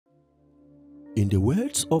In the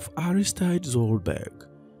words of Aristide Zolberg,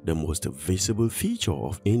 the most visible feature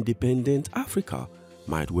of independent Africa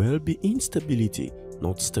might well be instability,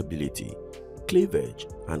 not stability, cleavage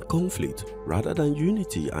and conflict rather than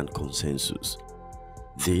unity and consensus.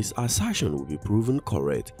 This assertion will be proven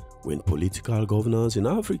correct when political governance in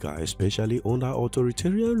Africa, especially under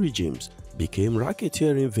authoritarian regimes, became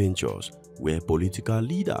racketeering ventures where political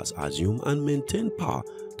leaders assume and maintain power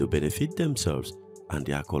to benefit themselves and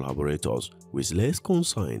their collaborators with less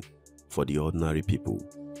concern for the ordinary people.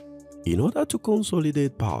 In order to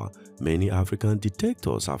consolidate power, many African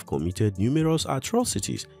dictators have committed numerous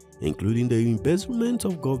atrocities, including the embezzlement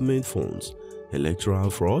of government funds, electoral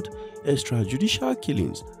fraud, extrajudicial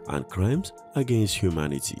killings, and crimes against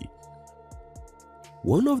humanity.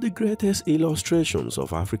 One of the greatest illustrations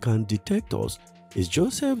of African dictators is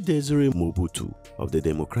Joseph Desire Mobutu of the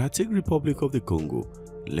Democratic Republic of the Congo,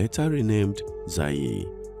 later renamed Zaire.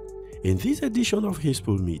 In this edition of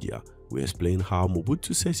History Media, we explain how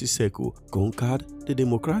Mobutu Sese Seko conquered the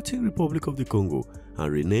Democratic Republic of the Congo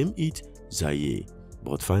and renamed it Zaire,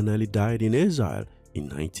 but finally died in exile in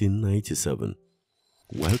 1997.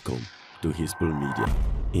 Welcome to History Media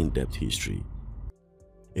In-Depth History.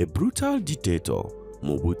 A brutal dictator,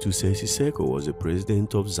 Mobutu Sese Seko was the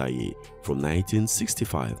president of Zaire from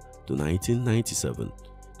 1965 to 1997.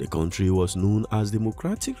 The country was known as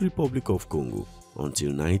Democratic Republic of Congo until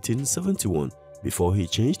 1971 before he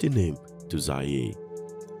changed the name to Zaire.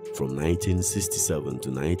 From 1967 to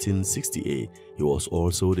 1968, he was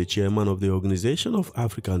also the chairman of the Organization of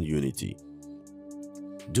African Unity.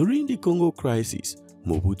 During the Congo crisis,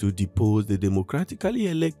 Mobutu deposed the democratically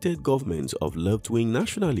elected government of left-wing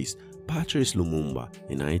nationalist Patrice Lumumba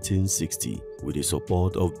in 1960 with the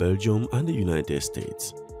support of Belgium and the United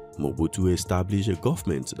States. Mobutu established a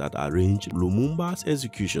government that arranged Lumumba's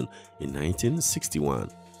execution in 1961,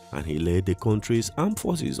 and he led the country's armed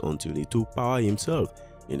forces until he took power himself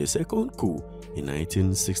in the second coup in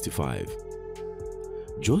 1965.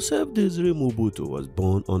 Joseph Desire Mobutu was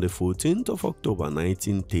born on the 14th of October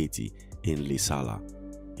 1930 in Lisala.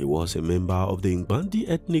 He was a member of the Ngbandi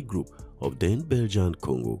ethnic group of then Belgian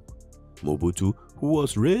Congo. Mobutu, who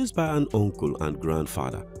was raised by an uncle and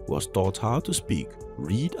grandfather, was taught how to speak,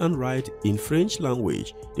 read and write in French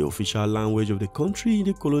language, the official language of the country in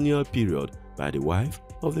the colonial period, by the wife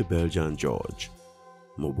of the Belgian George.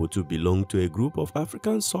 Mobutu belonged to a group of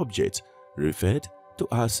African subjects referred to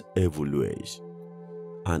as Evolués.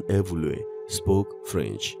 An Evolué spoke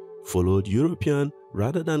French, followed European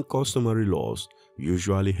rather than customary laws,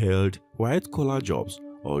 usually held white-collar jobs,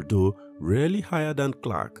 although rarely higher than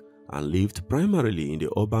clerk, and lived primarily in the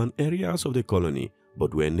urban areas of the colony,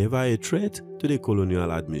 but were never a threat to the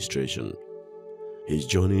colonial administration. His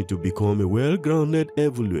journey to become a well-grounded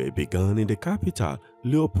Evolué began in the capital,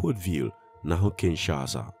 Leopoldville, now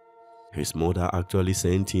Kinshasa. His mother actually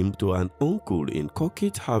sent him to an uncle in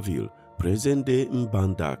Kokit-Haville, present-day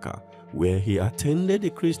Mbandaka, where he attended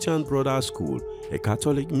the Christian Brothers School, a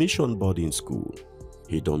Catholic mission boarding school.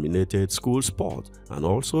 He dominated school sport and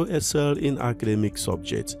also excelled in academic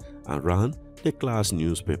subjects and ran the class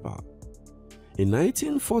newspaper. In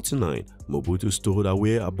 1949, Mobutu stowed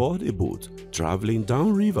away aboard a boat, traveling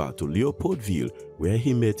downriver to Leopoldville, where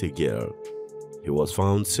he met a girl. He was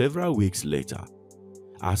found several weeks later.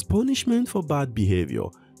 As punishment for bad behavior,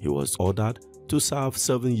 he was ordered to serve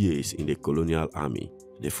 7 years in the colonial army,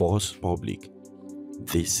 the force publique.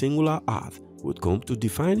 This singular act would come to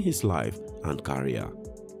define his life and career.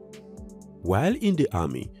 While in the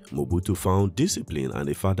army, Mobutu found discipline and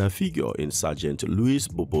a father figure in Sergeant Louis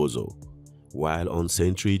Bobozo. While on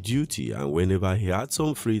sentry duty and whenever he had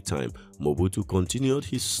some free time, Mobutu continued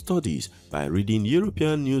his studies by reading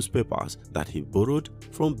European newspapers that he borrowed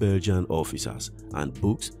from Belgian officers and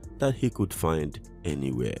books that he could find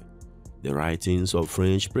anywhere. The writings of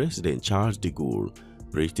French President Charles de Gaulle,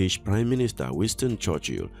 British Prime Minister Winston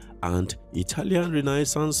Churchill, and Italian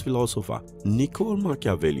Renaissance philosopher Niccolò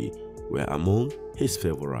Machiavelli were among his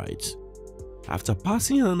favorites. After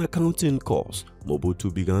passing an accounting course,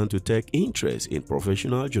 Mobutu began to take interest in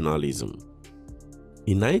professional journalism.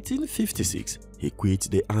 In 1956, he quit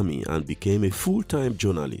the army and became a full-time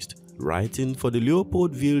journalist, writing for the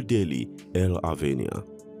Leopoldville daily El Avenir.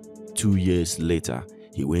 2 years later,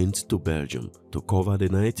 he went to Belgium to cover the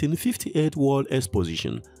 1958 World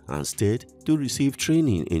Exposition and stayed to receive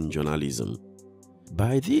training in journalism.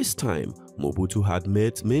 By this time, Mobutu had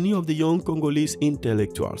met many of the young Congolese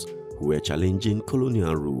intellectuals who were challenging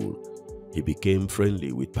colonial rule. He became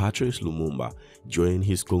friendly with Patrice Lumumba, joined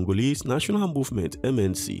his Congolese National Movement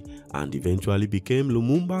 (MNC), and eventually became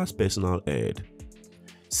Lumumba's personal aide.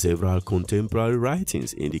 Several contemporary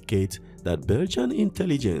writings indicate that Belgian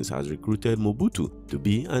intelligence has recruited Mobutu to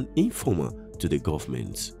be an informer to the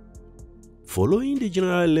government. Following the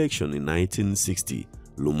general election in 1960,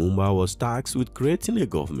 Lumumba was tasked with creating a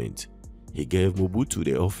government. He gave Mobutu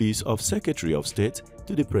the office of Secretary of State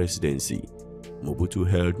to the presidency. Mobutu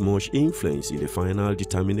held much influence in the final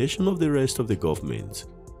determination of the rest of the government.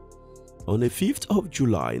 On the 5th of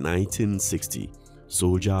July 1960,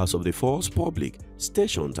 soldiers of the Force Publique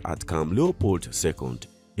stationed at Camp Leopold II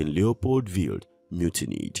in Leopoldville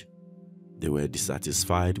mutinied. They were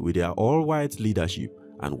dissatisfied with their all-white leadership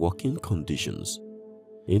and working conditions.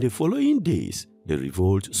 In the following days, the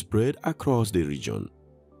revolt spread across the region.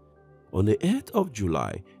 On the 8th of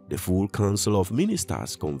July, the full Council of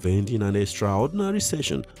Ministers convened in an extraordinary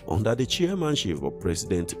session under the chairmanship of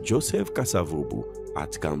President Joseph Kasavubu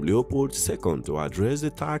at Camp Leopold II to address the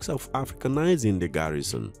task of Africanizing the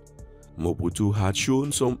garrison. Mobutu had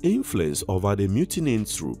shown some influence over the mutinying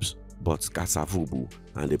troops, but Kasavubu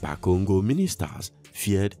and the Bakongo ministers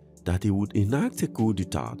feared that he would enact a coup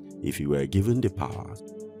d'etat if he were given the power.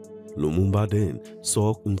 Lumumba then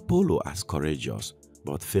saw Mpolo as courageous,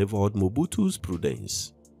 but favored Mobutu's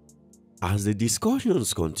prudence. As the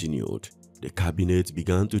discussions continued, the cabinet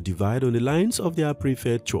began to divide on the lines of their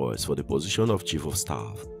preferred choice for the position of chief of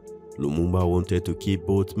staff. Lumumba wanted to keep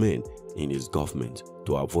both men in his government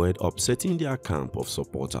to avoid upsetting their camp of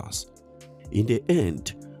supporters. In the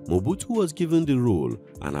end, Mobutu was given the role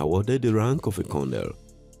and awarded the rank of a colonel.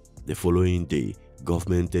 The following day,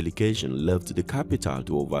 government delegation left the capital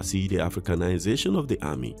to oversee the Africanization of the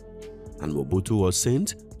army, and Mobutu was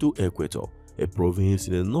sent to Equator, a province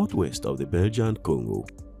in the northwest of the Belgian Congo.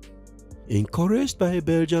 Encouraged by a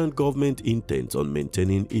Belgian government intent on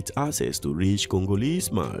maintaining its access to rich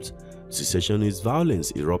Congolese mines, secessionist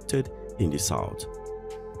violence erupted in the south.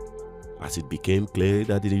 As it became clear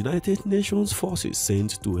that the United Nations forces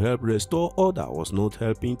sent to help restore order was not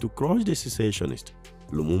helping to crush the secessionists,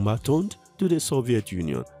 Lumumba turned to the Soviet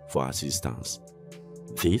Union for assistance.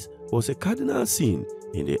 This was a cardinal sin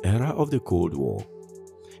in the era of the Cold War.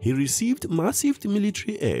 He received massive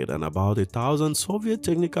military aid and about 1,000 Soviet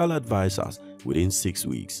technical advisors within 6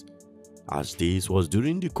 weeks. As this was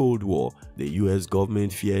during the Cold War, the US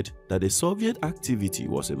government feared that the Soviet activity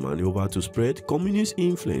was a maneuver to spread communist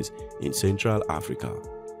influence in Central Africa.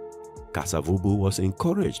 Kasavubu was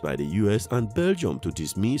encouraged by the US and Belgium to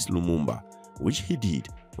dismiss Lumumba, which he did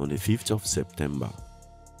on the 5th of September.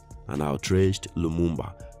 An outraged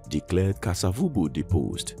Lumumba declared Kasavubu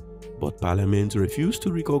deposed, but Parliament refused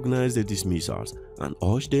to recognize the dismissals and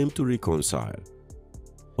urged them to reconcile.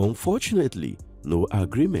 Unfortunately, no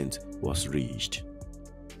agreement was reached.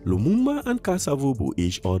 Lumumba and Kasavubu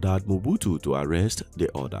each ordered Mobutu to arrest the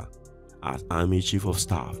other. As Army Chief of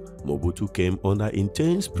Staff, Mobutu came under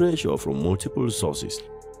intense pressure from multiple sources,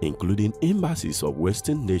 including embassies of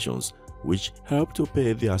Western nations, which helped to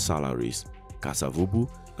pay their salaries, Kasavubu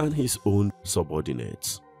and his own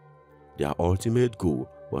subordinates. Their ultimate goal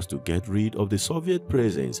was to get rid of the Soviet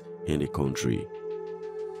presence in the country.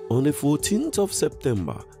 On the 14th of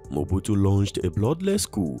September, Mobutu launched a bloodless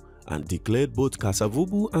coup and declared both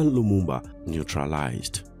Kasavubu and Lumumba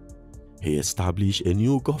neutralized. He established a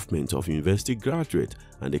new government of university graduates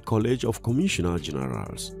and a college of commissioner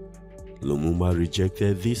generals. Lumumba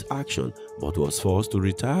rejected this action but was forced to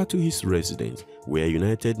retire to his residence, where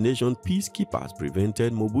United Nations peacekeepers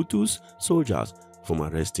prevented Mobutu's soldiers from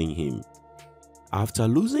arresting him. After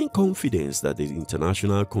losing confidence that the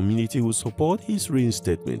international community would support his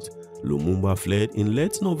reinstatement, Lumumba fled in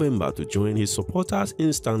late November to join his supporters in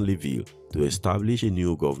Stanleyville to establish a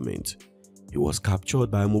new government. He was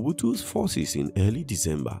captured by Mobutu's forces in early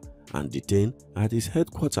December and detained at his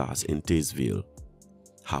headquarters in Tazeville.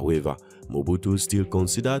 However, Mobutu still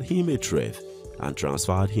considered him a threat and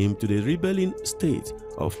transferred him to the rebelling state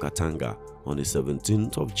of Katanga on the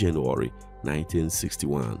 17th of January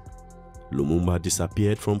 1961. Lumumba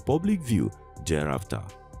disappeared from public view thereafter.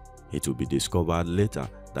 It would be discovered later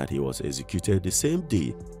that he was executed the same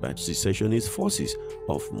day by secessionist forces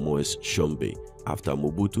of Moise Tshombe after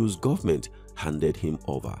Mobutu's government handed him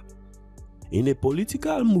over. In a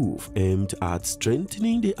political move aimed at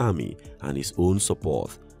strengthening the army and his own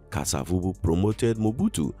support, Kasavubu promoted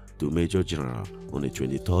Mobutu to Major General on the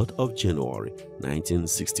 23rd of January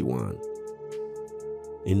 1961.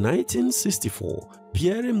 In 1964,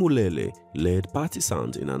 Pierre Mulele led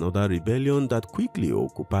partisans in another rebellion that quickly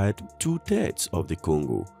occupied 2/3 of the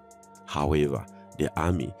Congo. However, the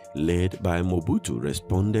army led by Mobutu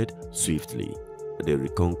responded swiftly. They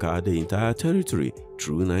reconquered the entire territory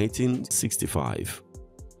through 1965.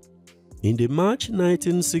 In the March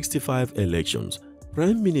 1965 elections,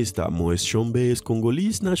 Prime Minister Moise Tshombé's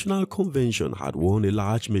Congolese National Convention had won a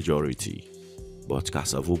large majority, but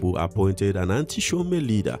Kasavubu appointed an anti-Tshombe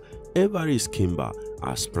leader, Evariste Kimba,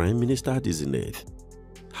 as Prime Minister designate.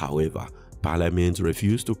 However, Parliament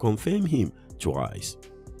refused to confirm him twice.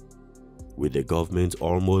 With the government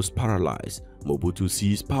almost paralyzed, Mobutu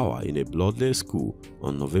seized power in a bloodless coup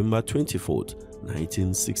on November 24,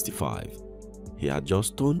 1965. He had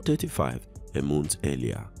just turned 35 a month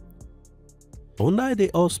earlier. Under the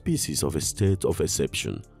auspices of a state of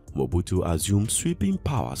exception, Mobutu assumed sweeping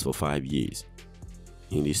powers for 5 years.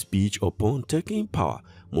 In his speech upon taking power,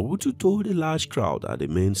 Mobutu told a large crowd at the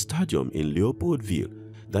main stadium in Leopoldville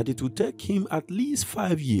that it would take him at least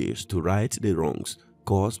 5 years to right the wrongs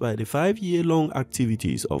caused by the 5-year-long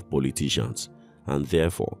activities of politicians, and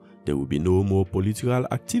therefore there will be no more political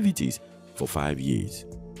activities for 5 years.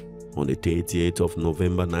 On the 30th of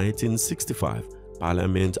November 1965,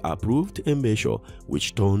 Parliament approved a measure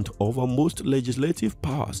which turned over most legislative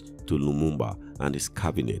powers to Lumumba and his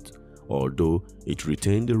cabinet, although it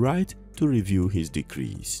retained the right to review his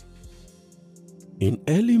decrees. In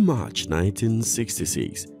early March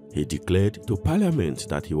 1966, he declared to Parliament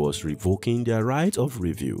that he was revoking their right of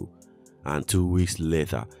review, and 2 weeks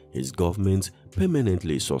later, his government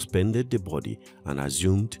permanently suspended the body and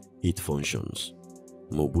assumed its functions.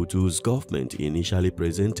 Mobutu's government initially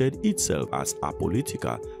presented itself as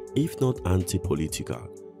apolitical, if not anti-political.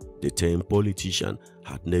 The term politician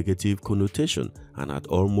had negative connotation and had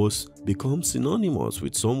almost become synonymous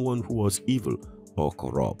with someone who was evil or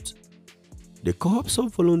corrupt. The Corps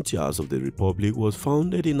of Volunteers of the Republic was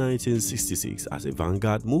founded in 1966 as a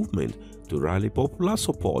vanguard movement to rally popular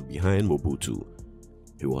support behind Mobutu.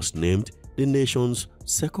 He was named the nation's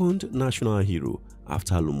second national hero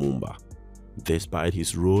after Lumumba. Despite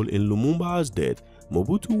his role in Lumumba's death,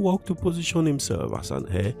 Mobutu worked to position himself as an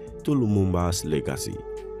heir to Lumumba's legacy.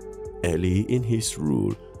 Early in his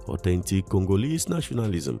rule, authentic Congolese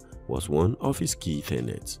nationalism was one of his key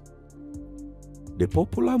tenets. The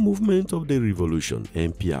Popular Movement of the Revolution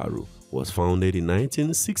 (MPRO) was founded in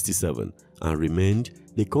 1967 and remained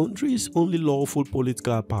the country's only lawful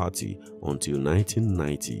political party until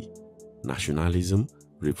 1990. Nationalism,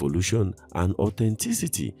 revolution, and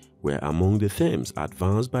authenticity were among the themes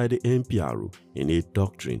advanced by the MPRO in its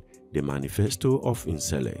doctrine, the Manifesto of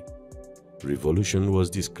Nsele. Revolution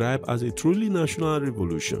was described as a truly national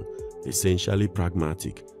revolution, essentially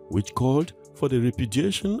pragmatic, which called for the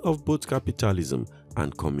repudiation of both capitalism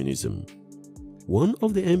and communism. One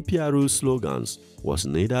of the MPRO's slogans was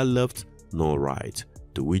neither left nor right,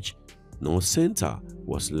 to which no center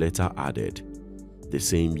was later added. The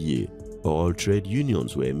same year, all trade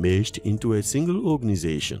unions were merged into a single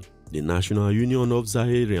organization, the National Union of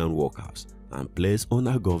Zairean Workers, and placed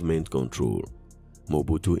under government control.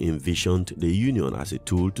 Mobutu envisioned the union as a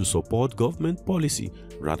tool to support government policy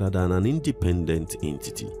rather than an independent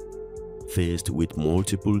entity. Faced with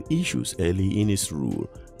multiple issues early in his rule,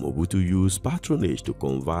 Mobutu used patronage to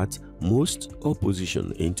convert most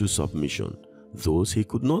opposition into submission. Those he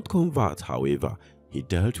could not convert, however, he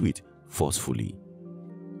dealt with forcefully.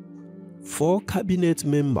 4 cabinet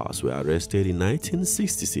members were arrested in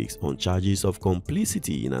 1966 on charges of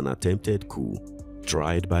complicity in an attempted coup,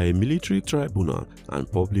 tried by a military tribunal and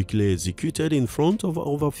publicly executed in front of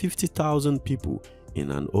over 50,000 people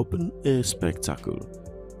in an open-air spectacle.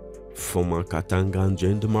 Former Katangan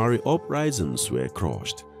gendarmerie uprisings were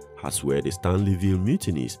crushed, as were the Stanleyville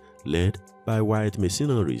mutinies led by white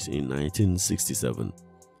mercenaries in 1967.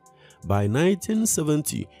 By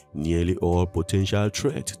 1970, nearly all potential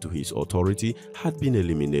threat to his authority had been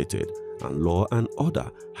eliminated, and law and order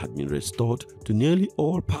had been restored to nearly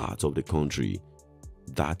all parts of the country.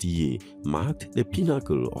 That year marked the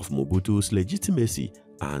pinnacle of Mobutu's legitimacy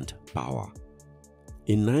and power.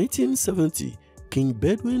 In 1970, King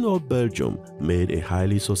Bedouin of Belgium made a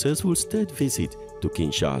highly successful state visit to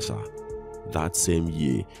Kinshasa. That same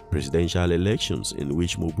year, presidential elections in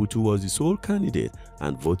which Mobutu was the sole candidate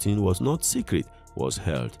and voting was not secret was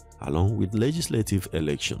held, along with legislative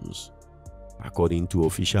elections. According to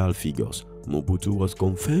official figures, Mobutu was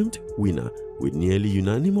confirmed winner with nearly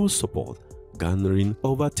unanimous support, garnering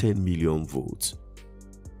over 10 million votes.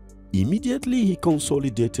 Immediately he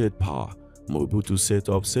consolidated power, Mobutu set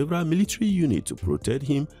up several military units to protect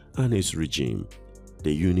him and his regime.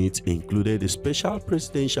 The units included the Special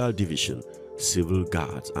Presidential Division, Civil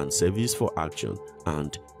Guards and Service for Action,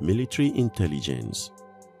 and Military Intelligence.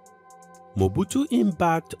 Mobutu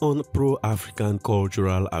embarked on a pro-African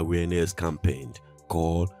cultural awareness campaign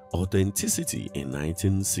called Authenticity in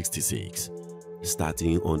 1966.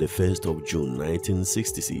 Starting on the 1st of June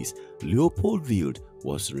 1966, Leopoldville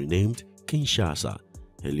was renamed Kinshasa,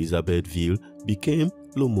 Elizabethville became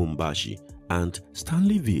Lumumbashi, and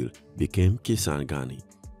Stanleyville became Kisangani.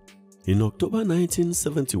 In October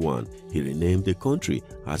 1971, he renamed the country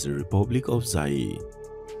as the Republic of Zaire.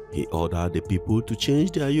 He ordered the people to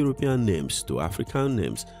change their European names to African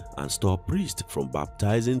names and stop priests from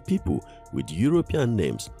baptizing people with European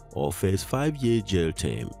names or face 5-year jail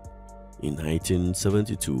term. In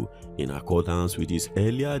 1972, in accordance with his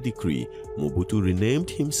earlier decree, Mobutu renamed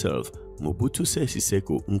himself Mobutu Sese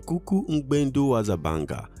Seko Nkuku Ngbendu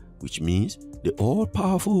Wazabanga, which means the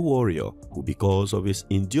all-powerful warrior who, because of his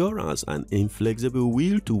endurance and inflexible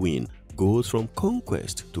will to win, goes from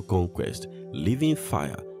conquest to conquest, leaving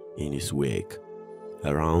fire in his wake.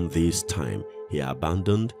 Around this time, he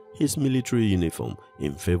abandoned his military uniform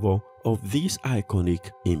in favor of this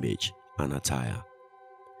iconic image and attire.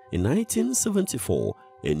 In 1974,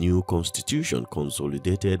 a new constitution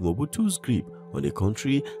consolidated Mobutu's grip on the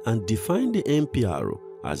country and defined the MPRO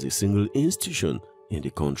as a single institution in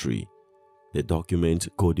the country. The document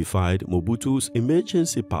codified Mobutu's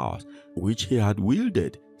emergency powers, which he had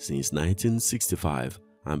wielded since 1965,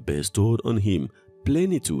 and bestowed on him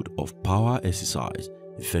plenitude of power exercise,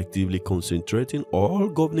 effectively concentrating all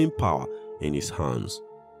governing power in his hands.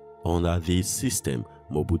 Under this system,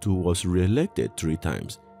 Mobutu was re-elected 3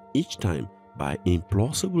 times, each time by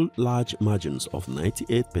implausible large margins of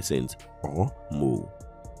 98% or more.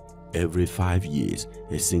 Every 5 years,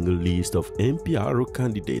 a single list of MPRO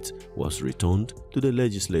candidates was returned to the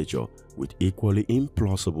legislature with equally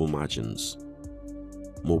implausible margins.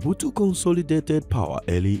 Mobutu consolidated power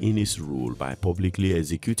early in his rule by publicly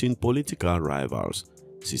executing political rivals,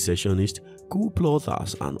 secessionists, coup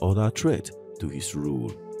plotters, and other threats to his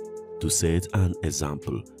rule. To set an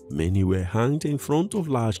example, many were hanged in front of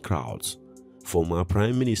large crowds. Former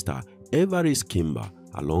Prime Minister Evariste Kimba,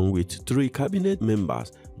 along with 3 cabinet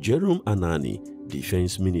members, Jerome Anani,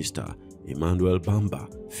 Defense Minister, Emmanuel Bamba,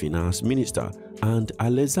 Finance Minister, and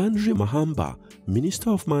Alexandre Mahamba, Minister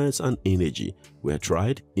of Mines and Energy, were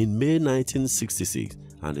tried in May 1966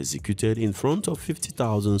 and executed in front of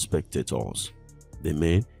 50,000 spectators. The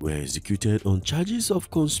men were executed on charges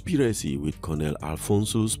of conspiracy with Colonel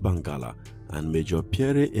Alphonsus Bangala and Major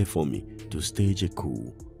Pierre Efomi to stage a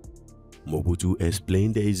coup. Mobutu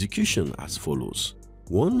explained the execution as follows: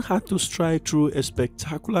 one had to strike through a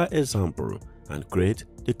spectacular example and create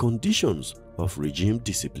the conditions of regime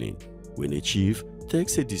discipline. When a chief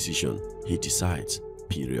takes a decision, he decides,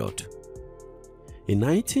 period. In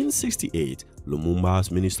 1968,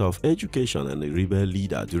 Lumumba's Minister of Education and a rebel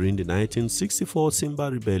leader during the 1964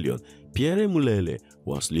 Simba Rebellion, Pierre Mulele,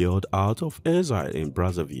 was lured out of exile in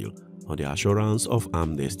Brazzaville on the assurance of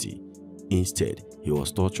amnesty. Instead, he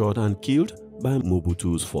was tortured and killed by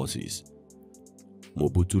Mobutu's forces.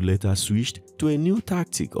 Mobutu later switched to a new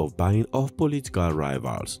tactic of buying off political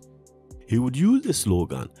rivals. He would use the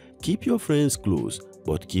slogan, "Keep your friends close,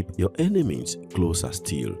 but keep your enemies closer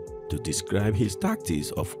still," to describe his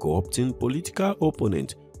tactics of co-opting political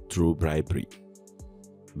opponents through bribery.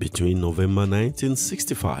 Between November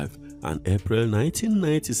 1965 and April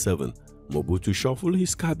 1997, Mobutu shuffled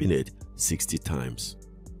his cabinet 60 times.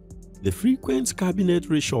 The frequent cabinet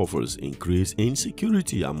reshuffles increased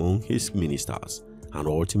insecurity among his ministers and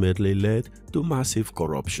ultimately led to massive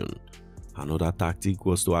corruption. Another tactic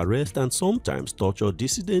was to arrest and sometimes torture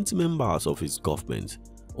dissident members of his government,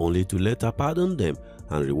 only to later pardon them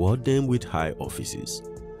and reward them with high offices.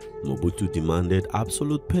 Mobutu demanded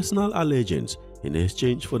absolute personal allegiance in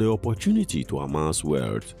exchange for the opportunity to amass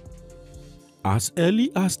wealth. As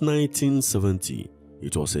early as 1970,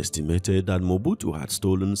 it was estimated that Mobutu had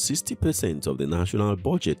stolen 60% of the national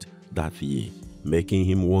budget that year, making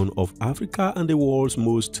him one of Africa and the world's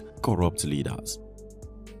most corrupt leaders.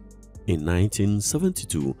 In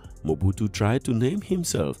 1972, Mobutu tried to name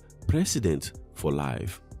himself president for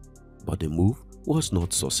life, but the move was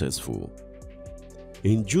not successful.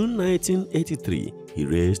 In June 1983, he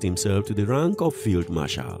raised himself to the rank of Field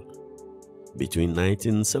Marshal. Between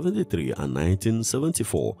 1973 and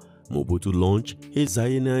 1974, Mobutu launched his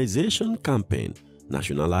Zaireization campaign,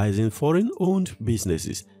 nationalizing foreign-owned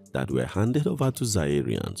businesses that were handed over to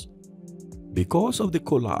Zairians. Because of the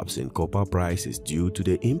collapse in copper prices due to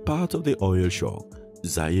the impact of the oil shock,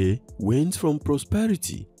 Zaire went from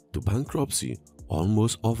prosperity to bankruptcy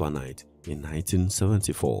almost overnight in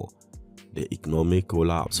 1974. The economic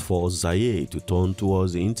collapse forced Zaire to turn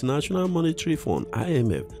towards the International Monetary Fund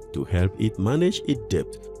 (IMF) to help it manage its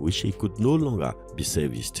debt, which it could no longer be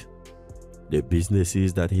serviced. The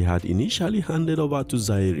businesses that he had initially handed over to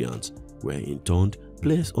Zairians were in turn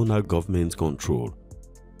placed under government control.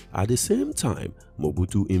 At the same time,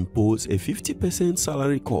 Mobutu imposed a 50%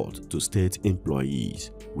 salary cut to state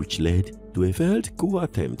employees, which led to a failed coup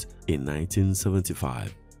attempt in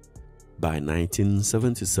 1975. By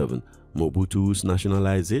 1977, Mobutu's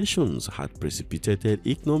nationalizations had precipitated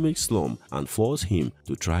economic slump and forced him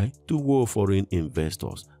to try to woo foreign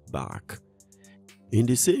investors back. In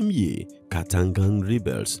the same year, Katangan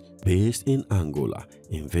rebels based in Angola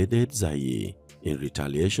invaded Zaire in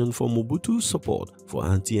retaliation for Mobutu's support for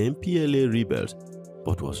anti-MPLA rebels,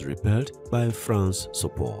 but was repelled by France's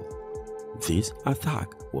support. This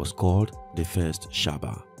attack was called the First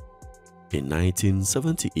Shaba. In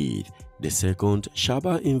 1978, the second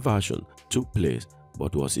Shaba invasion took place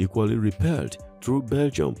but was equally repelled through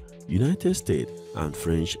Belgium, United States, and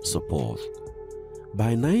French support.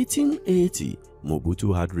 By 1980,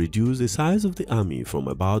 Mobutu had reduced the size of the army from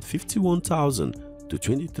about 51,000 to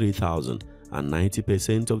 23,000, and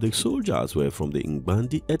 90% of the soldiers were from the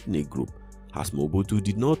Ngbandi ethnic group, as Mobutu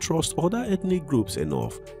did not trust other ethnic groups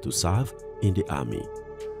enough to serve in the army.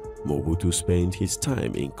 Mobutu spent his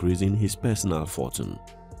time increasing his personal fortune.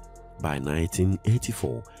 By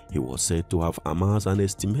 1984, he was said to have amassed an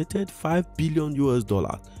estimated $5 billion,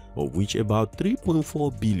 of which about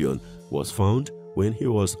 3.4 billion was found when he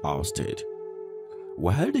was ousted.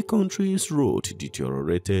 While the country's road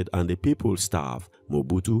deteriorated and the people starved,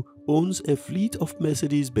 Mobutu owns a fleet of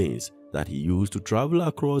Mercedes-Benz that he used to travel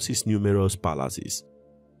across his numerous palaces.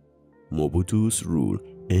 Mobutu's rule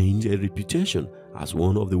earned a reputation as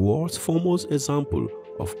one of the world's foremost examples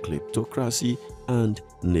of kleptocracy and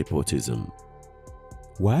nepotism.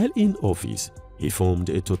 While in office, he formed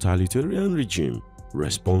a totalitarian regime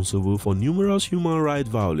responsible for numerous human rights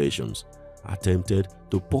violations, attempted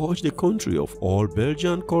to purge the country of all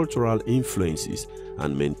Belgian cultural influences,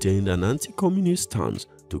 and maintained an anti-communist stance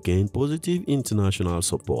to gain positive international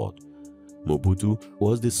support. Mobutu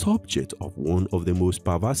was the subject of one of the most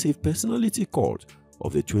pervasive personality cults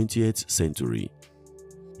of the 20th century.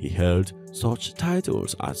 He held such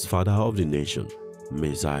titles as Father of the Nation,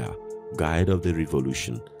 Messiah, Guide of the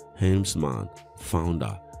Revolution, Helmsman,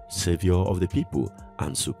 Founder, Savior of the People,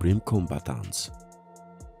 and Supreme Combatant.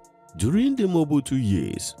 During the Mobutu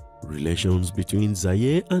years, relations between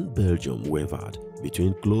Zaire and Belgium wavered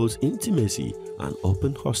between close intimacy and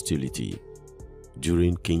open hostility.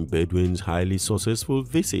 During King Bedouin's highly successful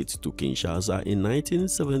visit to Kinshasa in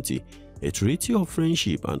 1970, a treaty of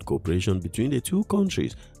friendship and cooperation between the two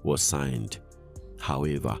countries was signed.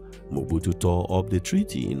 However, Mobutu tore up the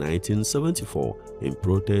treaty in 1974 in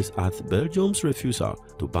protest at Belgium's refusal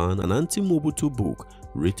to ban an anti-Mobutu book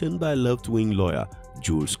written by left-wing lawyer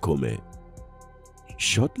Jules Comey.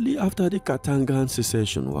 Shortly after the Katangan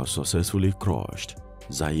secession was successfully crushed,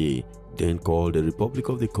 Zaire, then called the Republic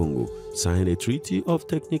of the Congo, signed a treaty of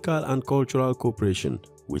technical and cultural cooperation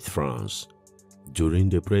with France. During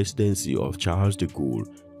the presidency of Charles de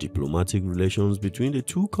Gaulle, diplomatic relations between the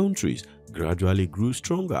two countries gradually grew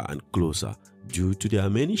stronger and closer due to their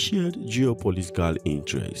many shared geopolitical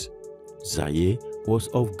interests. Zaire was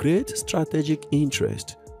of great strategic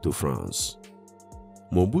interest to France.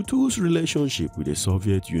 Mobutu's relationship with the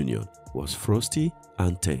Soviet Union was frosty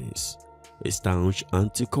and tense. A staunch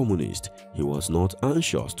anti-communist, he was not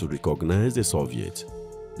anxious to recognize the Soviet.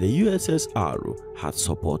 The USSR had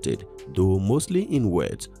supported, though mostly in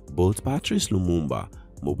words, both Patrice Lumumba,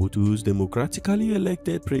 Mobutu's democratically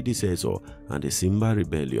elected predecessor, and the Simba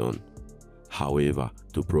Rebellion. However,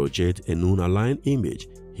 to project a non-aligned image,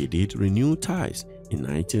 he did renew ties in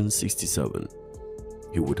 1967.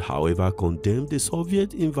 He would, however, condemn the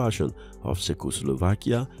Soviet invasion of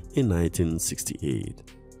Czechoslovakia in 1968.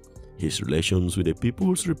 His relations with the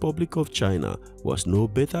People's Republic of China was no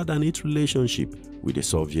better than its relationship with the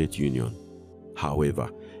Soviet Union. However,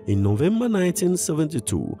 in November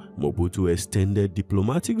 1972, Mobutu extended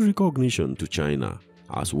diplomatic recognition to China,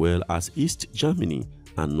 as well as East Germany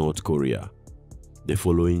and North Korea. The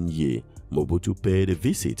following year, Mobutu paid a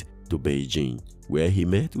visit to Beijing, where he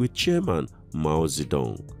met with Chairman Mao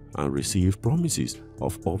Zedong and received promises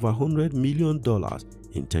of over $100 million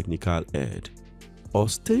in technical aid.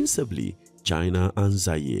 Ostensibly, China and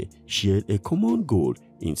Zaire shared a common goal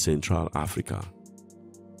in Central Africa.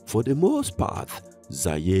 For the most part,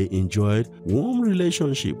 Zaire enjoyed warm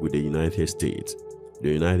relationship with the United States. The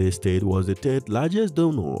United States was the third largest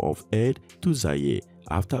donor of aid to Zaire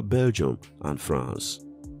after Belgium and France.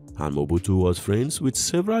 And Mobutu was friends with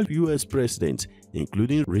several US presidents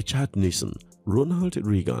including Richard Nixon, Ronald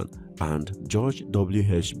Reagan, and George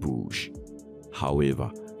W.H. Bush.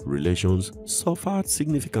 However, relations suffered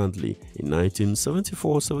significantly in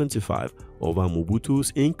 1974-75 over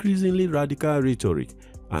Mobutu's increasingly radical rhetoric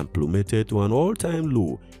and plummeted to an all-time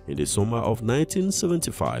low in the summer of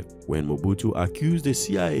 1975 when Mobutu accused the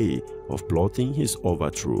CIA of plotting his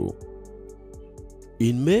overthrow.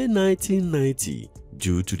 In May 1990,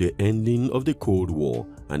 due to the ending of the Cold War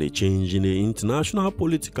and a change in the international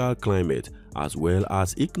political climate as well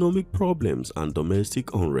as economic problems and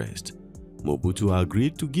domestic unrest, Mobutu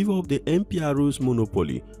agreed to give up the MPRO's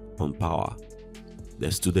monopoly on power.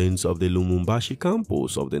 The students of the Lumumbashi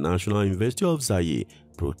campus of the National University of Zaire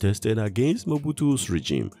protested against Mobutu's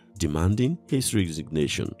regime, demanding his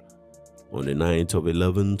resignation. On the night of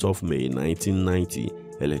 11th of May 1990,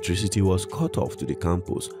 electricity was cut off to the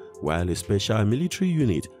campus while a special military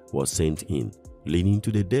unit was sent in, leading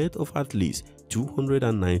to the death of at least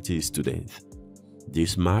 290 students.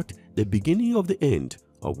 This marked the beginning of the end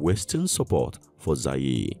of Western support for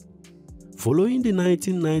Zaire. Following the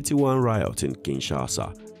 1991 riot in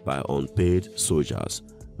Kinshasa by unpaid soldiers,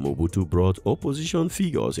 Mobutu brought opposition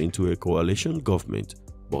figures into a coalition government,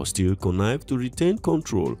 but still connived to retain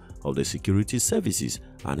control of the security services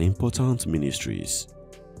and important ministries.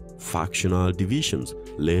 Factional divisions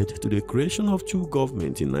led to the creation of two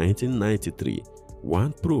governments in 1993,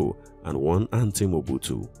 one pro and one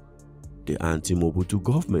anti-Mobutu. The anti-Mobutu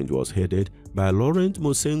government was headed by Laurent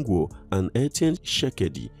Mosengo and Etienne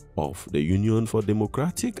Tshisekedi of the Union for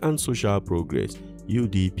Democratic and Social Progress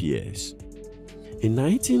 (UDPS). In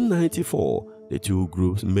 1994, the two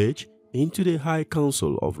groups merged into the High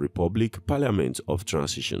Council of Republic Parliament of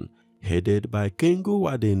Transition, headed by Kengo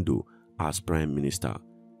Wadendo as Prime Minister.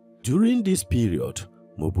 During this period,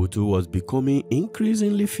 Mobutu was becoming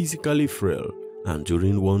increasingly physically frail, and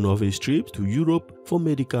during one of his trips to Europe for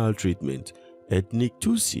medical treatment, ethnic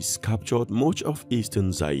Tutsis captured much of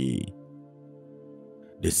eastern Zaire.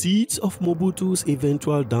 The seeds of Mobutu's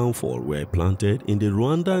eventual downfall were planted in the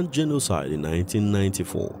Rwandan genocide in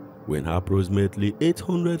 1994, when approximately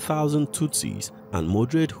 800,000 Tutsis and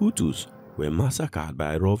moderate Hutus were massacred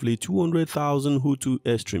by roughly 200,000 Hutu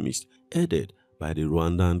extremists headed by the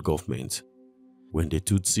Rwandan government. When the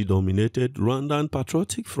Tutsi-dominated Rwandan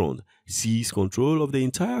Patriotic Front seized control of the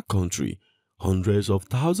entire country, hundreds of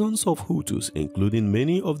thousands of Hutus, including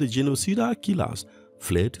many of the genocidal killers,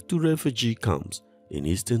 fled to refugee camps in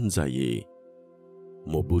eastern Zaire.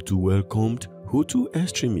 Mobutu welcomed Hutu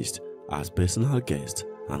extremists as personal guests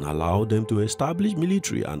and allowed them to establish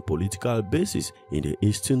military and political bases in the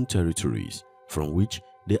eastern territories, from which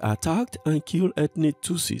they attacked and killed ethnic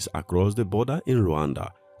Tutsis across the border in Rwanda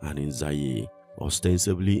and in Zaire,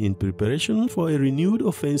 ostensibly in preparation for a renewed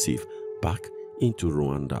offensive back into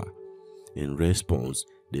Rwanda. In response,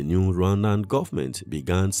 the new Rwandan government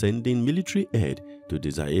began sending military aid to the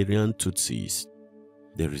Zairean Tutsis.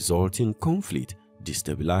 The resulting conflict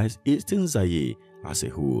destabilized eastern Zaire as a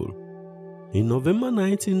whole. In November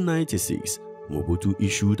 1996, Mobutu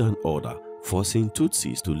issued an order forcing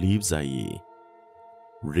Tutsis to leave Zaire.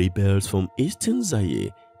 Rebels from eastern Zaire,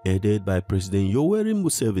 headed by President Yoweri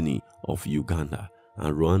Museveni of Uganda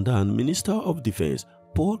and Rwandan Minister of Defense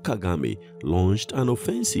Paul Kagame, launched an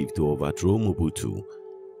offensive to overthrow Mobutu.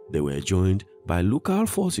 They were joined by local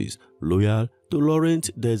forces loyal to Laurent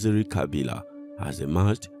Desire Kabila as they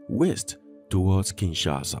marched west towards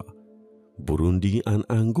Kinshasa. Burundi and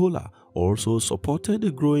Angola also supported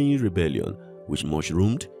the growing rebellion, which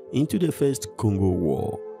mushroomed into the First Congo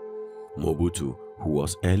War. Mobutu, who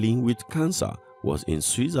was ailing with cancer, was in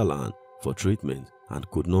Switzerland for treatment and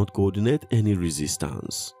could not coordinate any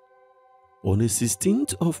resistance. On the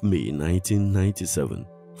 16th of May 1997,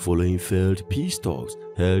 following failed peace talks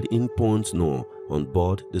held in Pont-Noir on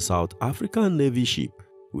board the South African Navy ship,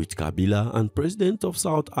 with Kabila and President of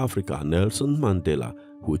South Africa Nelson Mandela,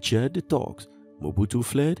 who chaired the talks, Mobutu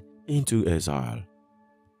fled into exile.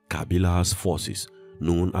 Kabila's forces,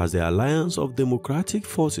 known as the Alliance of Democratic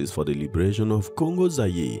Forces for the Liberation of Congo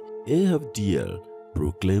Zaire (AFDL),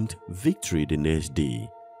 proclaimed victory the next day.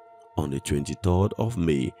 On the 23rd of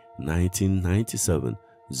May 1997,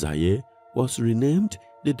 Zaire was renamed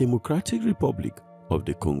the Democratic Republic of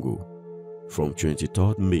the Congo. From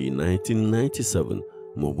 23rd May 1997,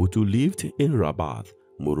 Mobutu lived in Rabat,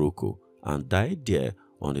 Morocco, and died there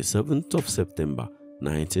on the 7th of September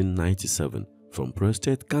 1997 from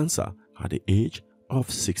prostate cancer at the age of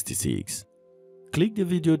 66. Click the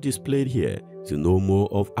video displayed here to know more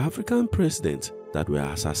of African presidents that were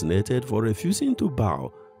assassinated for refusing to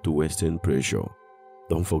bow to Western pressure.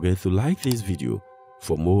 Don't forget to like this video.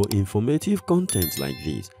 For more informative content like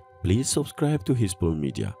this, please subscribe to Hispo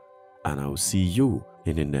Media, and I'll see you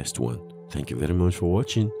in the next one. Thank you very much for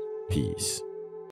watching. Peace.